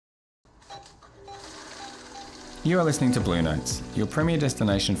You are listening to Blue Notes, your premier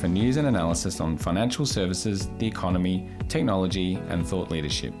destination for news and analysis on financial services, the economy, technology, and thought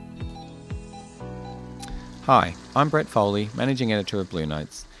leadership. Hi, I'm Brett Foley, Managing Editor of Blue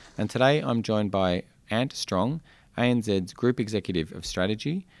Notes, and today I'm joined by Ant Strong, ANZ's Group Executive of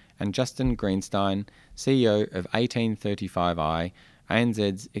Strategy, and Justin Greenstein, CEO of 1835i,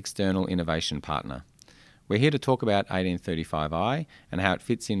 ANZ's External Innovation Partner. We're here to talk about 1835i and how it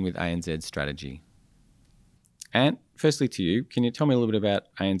fits in with ANZ's strategy. Ant, firstly to you, can you tell me a little bit about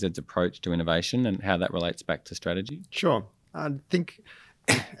ANZ's approach to innovation and how that relates back to strategy? Sure. I think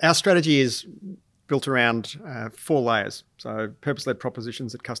our strategy is built around 4 layers. So purpose-led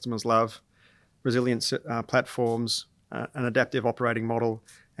propositions that customers love, resilient platforms, an adaptive operating model,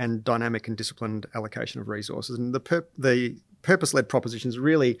 and dynamic and disciplined allocation of resources. And the purpose-led proposition is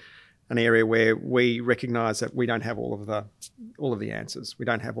really an area where we recognise that we don't have all of the answers. We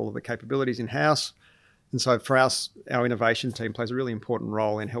don't have all of the capabilities in-house. And so for us, our innovation team plays a really important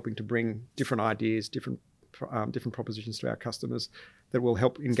role in helping to bring different ideas, different propositions to our customers that will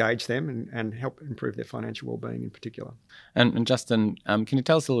help engage them and help improve their financial well-being in particular. And Justin, can you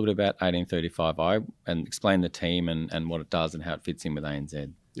tell us a little bit about 1835i and explain the team and what it does and how it fits in with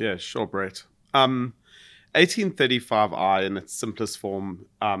ANZ? Yeah, sure, Brett. 1835i in its simplest form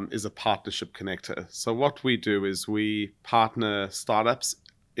is a partnership connector. So what we do is we partner startups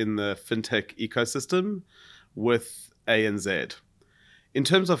in the fintech ecosystem with ANZ. In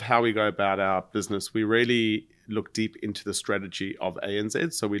terms of how we go about our business, we really look deep into the strategy of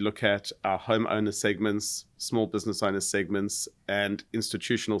ANZ. So we look at our home owner segments, small business owner segments, and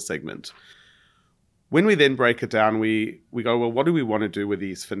institutional segment. When we then break it down, we go, well, what do we want to do with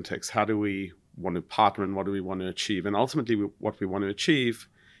these fintechs? How do we want to partner and what do we want to achieve? And ultimately, what we want to achieve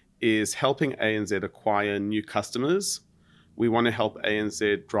is helping ANZ acquire new customers. We want to help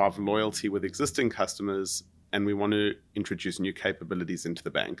ANZ drive loyalty with existing customers, and we want to introduce new capabilities into the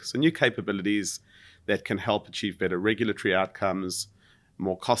bank. So new capabilities that can help achieve better regulatory outcomes,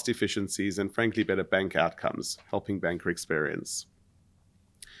 more cost efficiencies, and frankly, better bank outcomes, helping banker experience.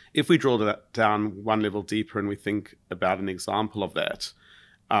 If we draw that down one level deeper and we think about an example of that,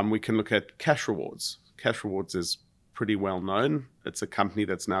 we can look at Cash Rewards. Cash Rewards is pretty well known. It's a company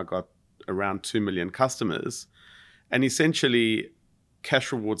that's now got around 2 million customers. And essentially,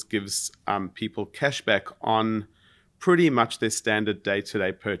 Cash Rewards gives people cash back on pretty much their standard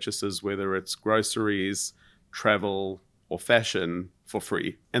day-to-day purchases, whether it's groceries, travel, or fashion, for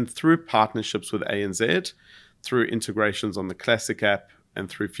free. And through partnerships with ANZ, through integrations on the Classic app, and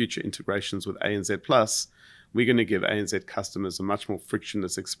through future integrations with ANZ Plus, we're going to give ANZ customers a much more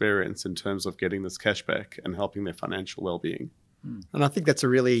frictionless experience in terms of getting this cash back and helping their financial well-being. And I think that's a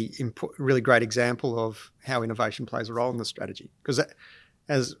really great example of how innovation plays a role in the strategy. Because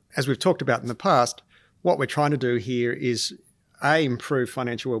as we've talked about in the past, what we're trying to do here is improve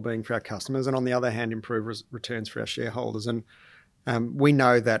financial well-being for our customers, and on the other hand, improve returns for our shareholders. And we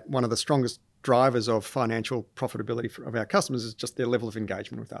know that one of the strongest drivers of financial profitability of our customers is just their level of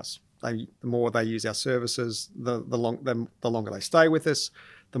engagement with us. The more they use our services, the longer they stay with us,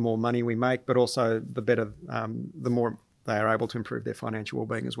 the more money we make, but also the more they are able to improve their financial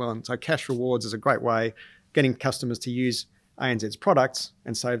well-being as well. And so Cash Rewards is a great way getting customers to use ANZ's products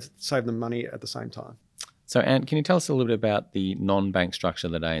and save them money at the same time. So, Ant, can you tell us a little bit about the non-bank structure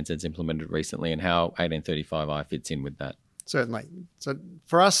that ANZ's implemented recently and how 1835i fits in with that? Certainly. So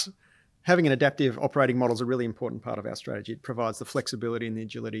for us, having an adaptive operating model is a really important part of our strategy. It provides the flexibility and the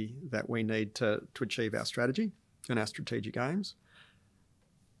agility that we need to achieve our strategy and our strategic aims.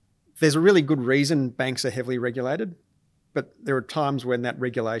 There's a really good reason banks are heavily regulated, but there are times when that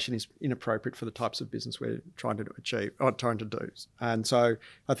regulation is inappropriate for the types of business we're trying to do. And so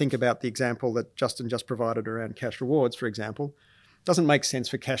I think about the example that Justin just provided around Cash Rewards, for example. It doesn't make sense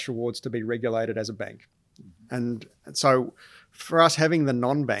for Cash Rewards to be regulated as a bank. And so for us, having the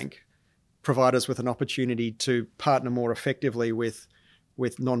non-bank provide us with an opportunity to partner more effectively with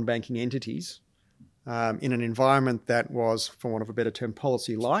non-banking entities in an environment that was, for want of a better term,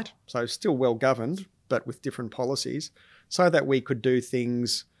 policy light, so still well governed, but with different policies, so that we could do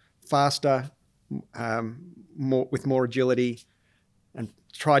things faster, with more agility, and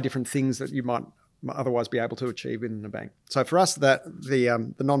try different things that you might otherwise be able to achieve in the bank. So for us, that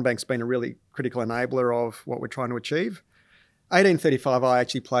the non-bank's been a really critical enabler of what we're trying to achieve. 1835i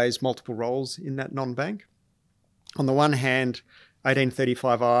actually plays multiple roles in that non-bank. On the one hand,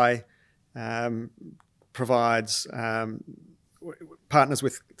 1835i provides partners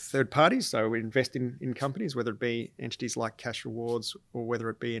with third parties, so we invest in companies, whether it be entities like Cash Rewards or whether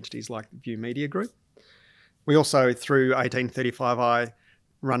it be entities like View Media Group. We also, through 1835i,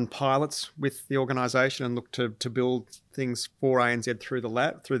 run pilots with the organisation and look to build things for ANZ through the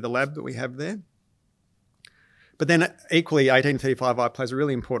lab that we have there. But then equally, 1835I plays a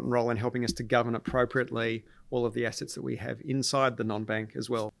really important role in helping us to govern appropriately all of the assets that we have inside the non-bank as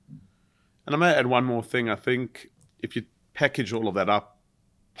well. And I may add one more thing. I think if you package all of that up,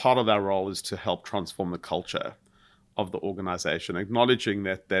 part of our role is to help transform the culture of the organisation, acknowledging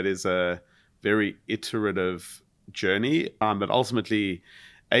that that is a very iterative journey, but ultimately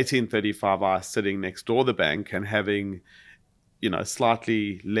 1835I sitting next door the bank and having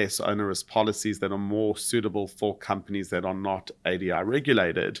slightly less onerous policies that are more suitable for companies that are not ADI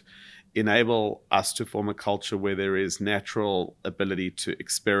regulated enable us to form a culture where there is natural ability to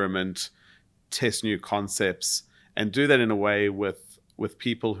experiment, test new concepts, and do that in a way with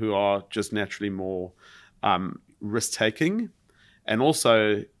people who are just naturally more risk-taking, and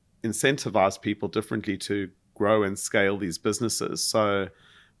also incentivize people differently to grow and scale these businesses. So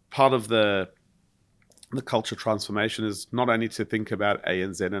part of the culture transformation is not only to think about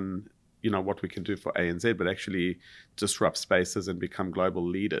ANZ and what we can do for ANZ, but actually disrupt spaces and become global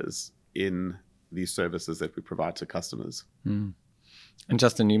leaders in these services that we provide to customers. And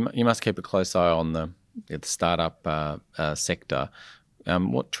Justin, you must keep a close eye on the startup sector.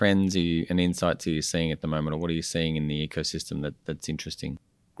 What trends and insights are you seeing at the moment, or what are you seeing in the ecosystem that's interesting?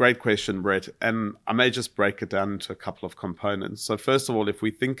 Great question, Brett. And I may just break it down into a couple of components. So first of all, if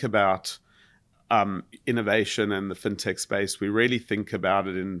we think about innovation and the fintech space, we really think about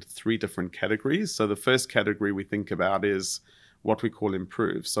it in three different categories. So the first category we think about is what we call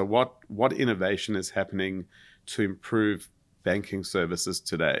improve. So what innovation is happening to improve banking services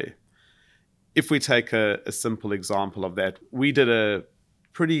today? If we take a simple example of that, we did a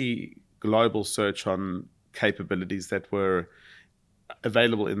pretty global search on capabilities that were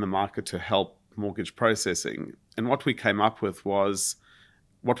available in the market to help mortgage processing. And what we came up with was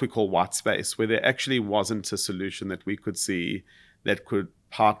what we call white space, where there actually wasn't a solution that we could see that could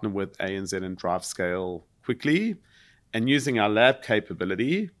partner with ANZ and drive scale quickly. And using our lab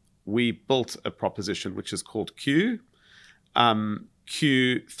capability, we built a proposition which is called Q.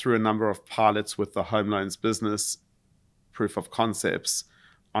 Q, through a number of pilots with the home loans business, proof of concepts,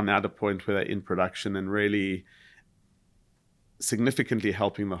 are now at a point where they're in production and really significantly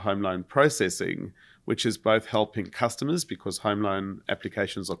helping the home loan processing, which is both helping customers because home loan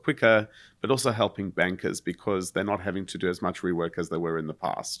applications are quicker, but also helping bankers because they're not having to do as much rework as they were in the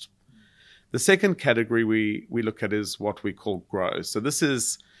past. The second category we look at is what we call grow. So this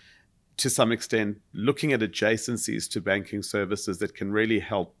is, to some extent, looking at adjacencies to banking services that can really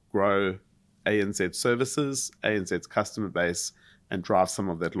help grow ANZ services, ANZ's customer base, and drive some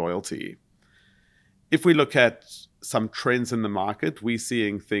of that loyalty. If we look at some trends in the market, we're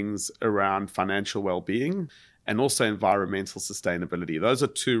seeing things around financial well-being and also environmental sustainability. Those are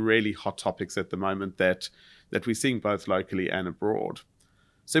two really hot topics at the moment that we're seeing both locally and abroad.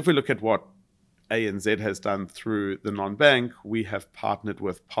 So if we look at what ANZ has done through the non-bank, we have partnered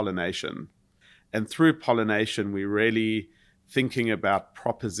with Pollination. And through Pollination, we're really thinking about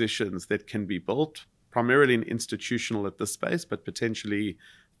propositions that can be built, primarily in institutional at this space, but potentially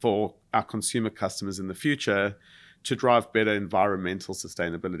for our consumer customers in the future, to drive better environmental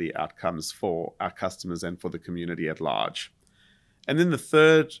sustainability outcomes for our customers and for the community at large. And then the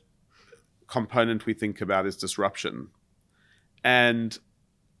third component we think about is disruption. And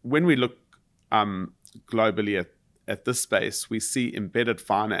when we look globally at this space, we see embedded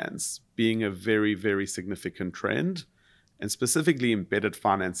finance being a very, very significant trend, and specifically embedded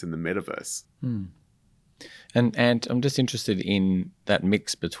finance in the metaverse. And I'm just interested in that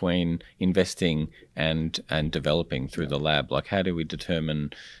mix between investing and developing through the lab. Like, how do we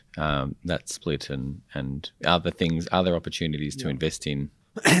determine that split and other opportunities to invest in?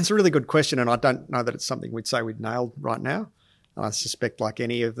 It's a really good question, and I don't know that it's something we'd say we'd nailed right now. I suspect, like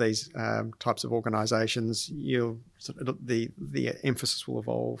any of these types of organisations, the emphasis will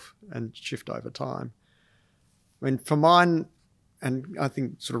evolve and shift over time. I mean, for mine, and I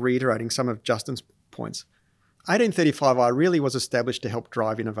think sort of reiterating some of Justin's points, 1835I really was established to help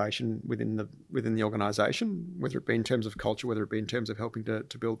drive innovation within the organisation, whether it be in terms of culture, whether it be in terms of helping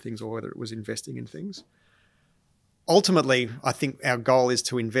to build things, or whether it was investing in things. Ultimately, I think our goal is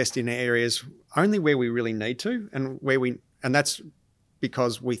to invest in areas only where we really need to, and that's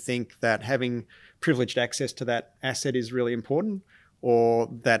because we think that having privileged access to that asset is really important, or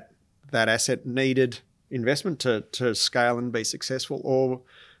that asset needed investment to scale and be successful, or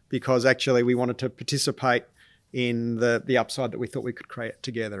because actually we wanted to participate in the upside that we thought we could create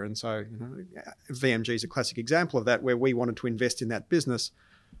together. And so VMG is a classic example of that, where we wanted to invest in that business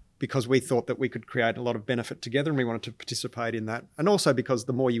because we thought that we could create a lot of benefit together and we wanted to participate in that. And also because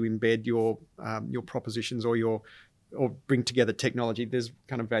the more you embed your propositions or bring together technology, there's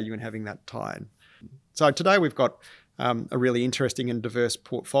kind of value in having that tie-in. So today we've got a really interesting and diverse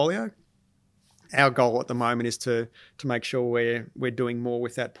portfolio. Our goal at the moment is to make sure we're doing more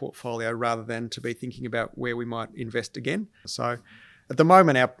with that portfolio rather than to be thinking about where we might invest again. So at the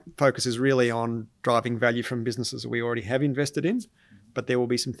moment, our focus is really on driving value from businesses that we already have invested in, but there will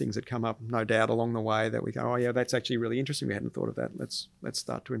be some things that come up, no doubt, along the way that we go, oh yeah, that's actually really interesting. We hadn't thought of that. Let's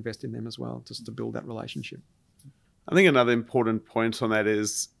start to invest in them as well, just to build that relationship. I think another important point on that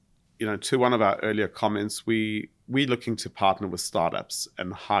is, to one of our earlier comments, we're looking to partner with startups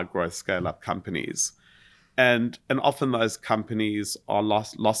and high growth scale up companies. And often those companies are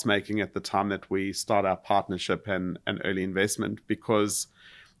loss making at the time that we start our partnership and early investment, because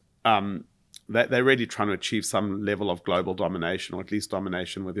they're really trying to achieve some level of global domination, or at least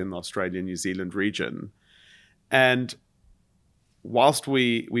domination within the Australia, New Zealand region. And whilst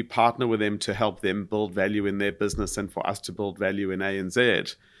we partner with them to help them build value in their business and for us to build value in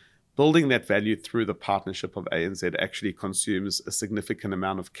ANZ, building that value through the partnership of ANZ actually consumes a significant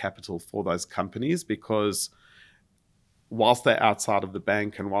amount of capital for those companies, because whilst they're outside of the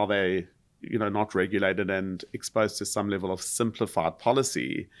bank and while they're not regulated and exposed to some level of simplified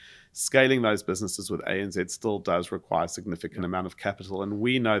policy, scaling those businesses with ANZ still does require a significant amount of capital. And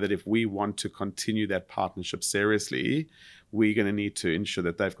we know that if we want to continue that partnership seriously, we're going to need to ensure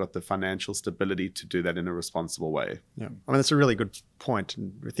that they've got the financial stability to do that in a responsible way. Yeah, I mean, that's a really good point.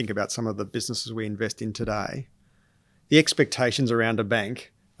 And we think about some of the businesses we invest in today. The expectations around a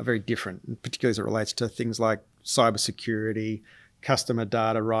bank are very different, particularly as it relates to things like cybersecurity, customer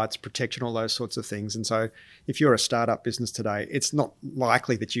data rights, protection, all those sorts of things. And so if you're a startup business today, it's not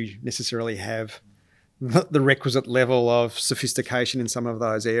likely that you necessarily have the requisite level of sophistication in some of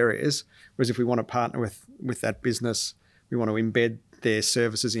those areas. Whereas if we want to partner with that business, we want to embed their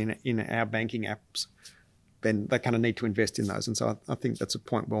services in our banking apps, then they kind of need to invest in those. And so I think that's a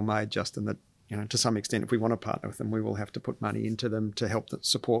point well made, Justin, that to some extent, if we want to partner with them, we will have to put money into them to help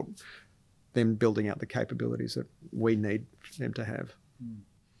support them building out the capabilities that we need them to have.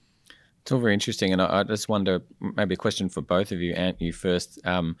 It's all very interesting, and I just wonder, maybe a question for both of you. Ant, you first.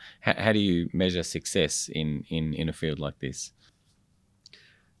 How do you measure success in a field like this?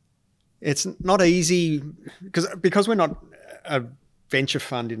 It's not easy because we're not a venture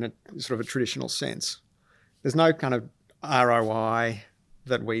fund in a sort of a traditional sense. There's no kind of ROI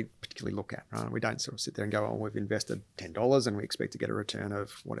that we particularly look at, right? We don't sort of sit there and go, oh, we've invested $10 and we expect to get a return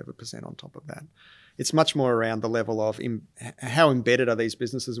of whatever percent on top of that. It's much more around the level of how embedded are these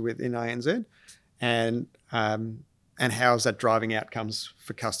businesses within ANZ, and how is that driving outcomes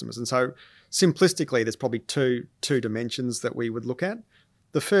for customers. And so simplistically, there's probably two dimensions that we would look at.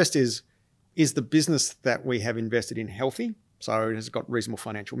 The first is the business that we have invested in healthy? So has it got reasonable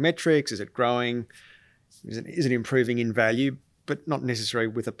financial metrics? Is it growing? Is it improving in value, but not necessarily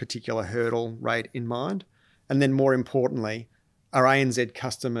with a particular hurdle rate in mind? And then more importantly, are ANZ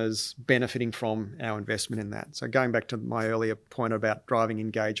customers benefiting from our investment in that? So going back to my earlier point about driving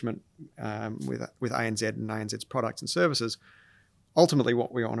engagement with ANZ and ANZ's products and services, ultimately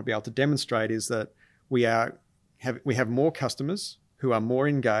what we want to be able to demonstrate is that we have more customers who are more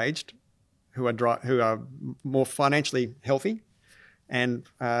engaged, who are more financially healthy, and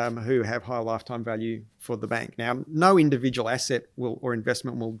who have higher lifetime value for the bank. Now, no individual asset or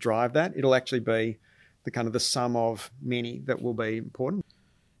investment will drive that. It'll actually be the sum of many that will be important.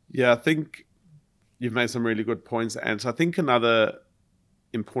 Yeah, I think you've made some really good points. And I think another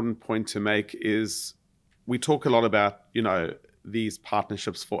important point to make is we talk a lot about, these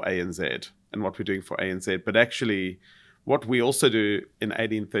partnerships for ANZ and what we're doing for ANZ. But actually, what we also do in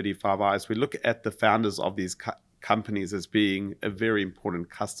 1835i is we look at the founders of these companies as being a very important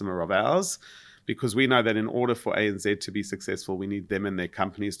customer of ours, because we know that in order for ANZ to be successful, we need them and their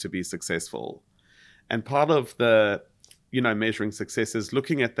companies to be successful. And part of the, measuring success is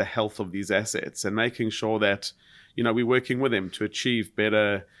looking at the health of these assets and making sure that, we're working with them to achieve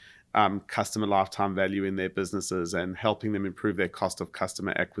better customer lifetime value in their businesses and helping them improve their cost of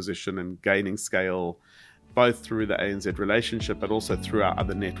customer acquisition and gaining scale, both through the ANZ relationship, but also through our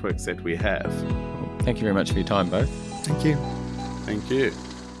other networks that we have. Thank you very much for your time, both. Thank you. Thank you.